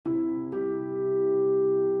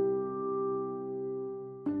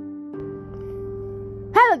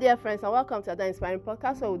Hello, dear friends, and welcome to Ada Inspiring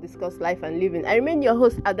Podcast, where we discuss life and living. I remain your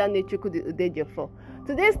host, Ada Nechukwudi Udejiofor.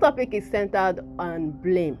 Today's topic is centered on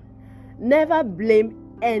blame. Never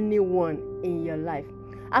blame anyone in your life.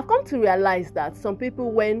 I've come to realize that some people,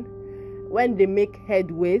 when they make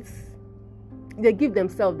headways, they give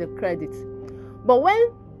themselves the credit. But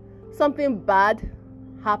when something bad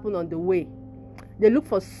happens on the way, they look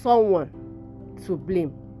for someone to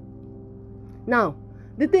blame. Now,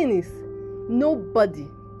 the thing is, nobody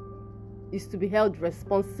is to be held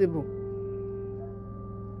responsible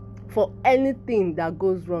for anything that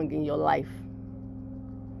goes wrong in your life.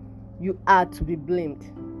 You are to be blamed.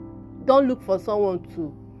 Don't look for someone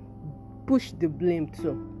to push the blame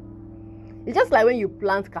to. It's just like when you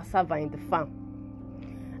plant cassava in the farm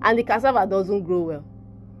and the cassava doesn't grow well.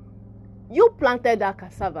 You planted that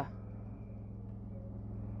cassava.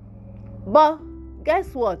 But guess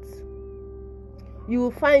what? You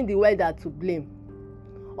will find the weather to blame,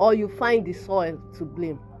 or you find the soil to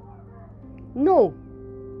blame. No.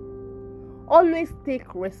 Always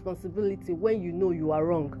take responsibility when you know you are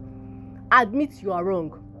wrong. Admit you are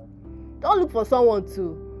wrong. Don't look for someone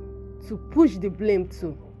to push the blame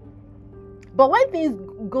to. But when things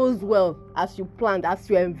goes well as you planned, as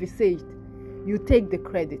you envisaged, you take the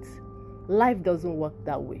credit. Life doesn't work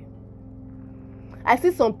that way. I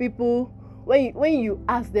see some people, when you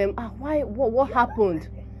ask them, why, what happened?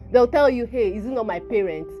 They'll tell you, hey, is it not my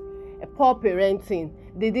parents? A poor parenting.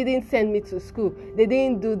 They didn't send me to school. They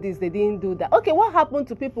didn't do this. They didn't do that. Okay, what happened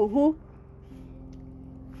to people who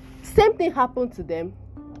same thing happened to them?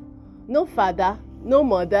 No father, no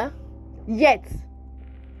mother, yet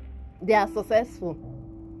they are successful.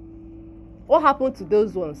 What happened to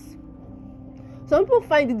those ones? Some people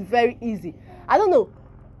find it very easy. I don't know.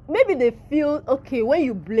 Maybe they feel, okay, when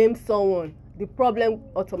you blame someone, the problem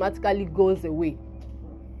automatically goes away.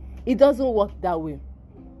 It doesn't work that way.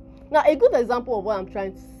 Now, a good example of what I'm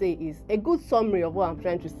trying to say is, a good summary of what I'm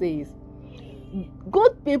trying to say is,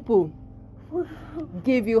 good people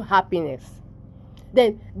give you happiness.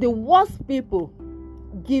 Then the worst people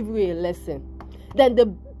give you a lesson. Then the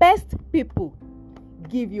best people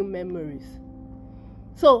give you memories.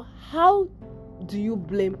 So how do you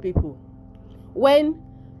blame people? When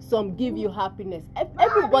some give you happiness,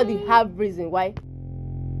 everybody have reason why.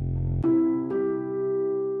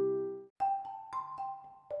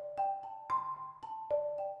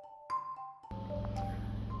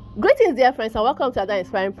 Greetings, dear friends, and welcome to Ada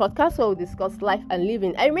Inspiring Podcast, where we discuss life and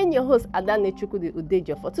living. I remain your host, Ada Nechukwudi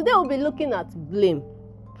Udejiofor. Today we'll be looking at blame.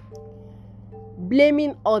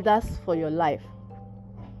 Blaming others for your life.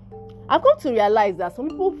 I've come to realize that some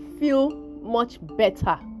people feel much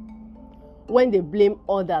better when they blame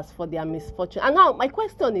others for their misfortune. And now my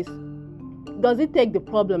question is, does it take the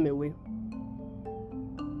problem away?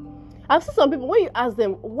 I've seen some people, when you ask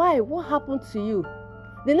them, why, what happened to you?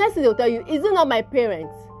 The next thing they'll tell you, is it not my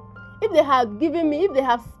parents? If they had given me, if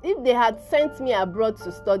they had sent me abroad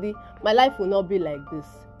to study, my life would not be like this.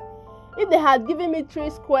 If they had given me 3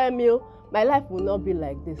 square meals, my life would not be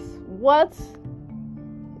like this. What?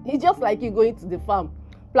 It's just like you going to the farm,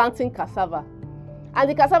 planting cassava, and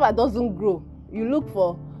the cassava doesn't grow. You look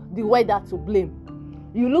for the weather to blame.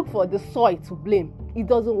 You look for the soil to blame. It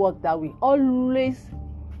doesn't work that way. Always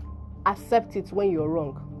accept it when you're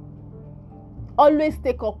wrong. Always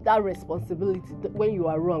take up that responsibility when you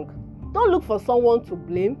are wrong. Don't look for someone to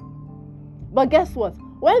blame. But guess what?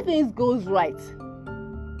 When things goes right,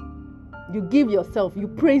 you give yourself, you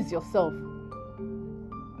praise yourself.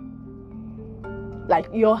 Like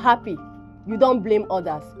you're happy. You don't blame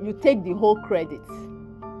others. You take the whole credit.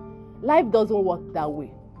 Life doesn't work that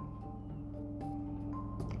way.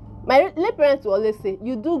 My late parents will always say,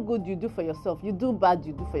 you do good, you do for yourself. You do bad,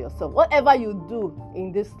 you do for yourself. Whatever you do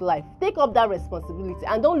in this life, take up that responsibility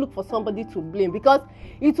and don't look for somebody to blame, because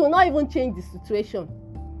it will not even change the situation.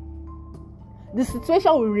 The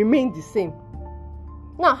situation will remain the same.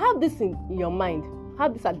 Now, have this in your mind.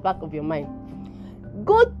 Have this at the back of your mind.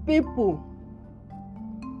 Good people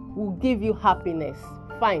will give you happiness.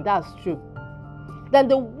 Fine, that's true. Then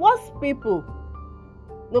the worst people,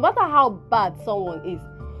 no matter how bad someone is,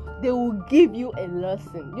 they will give you a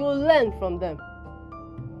lesson. You will learn from them.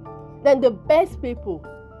 Then the best people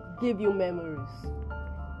give you memories.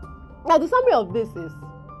 Now, the summary of this is,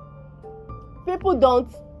 people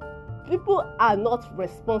are not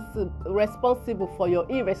responsible for your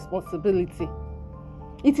irresponsibility.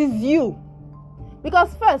 It is you.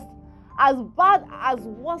 Because first, as bad, as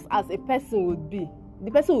worse as a person would be,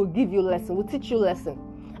 the person will give you a lesson, will teach you a lesson.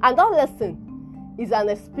 And that lesson is an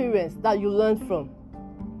experience that you learn from.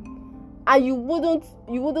 And you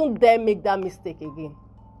wouldn't dare make that mistake again.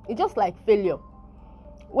 It's just like failure.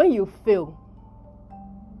 when you fail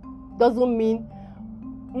doesn't mean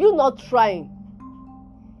you not trying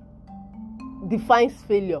defines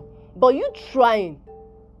failure, but you trying,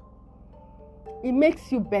 it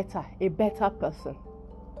makes you better, a better person.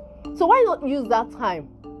 So why not use that time?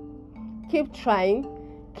 Keep trying,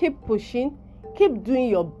 keep pushing, keep doing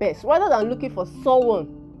your best, rather than looking for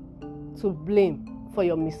someone to blame for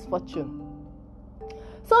your misfortune.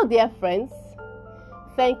 So, dear friends,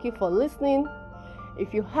 thank you for listening.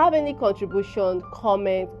 If you have any contribution,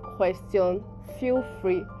 comment, question, feel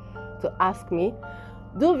free to ask me.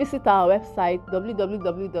 Do visit our website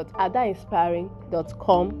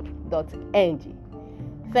www.adainspiring.com.ng.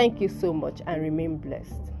 Thank you so much and remain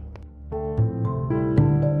blessed.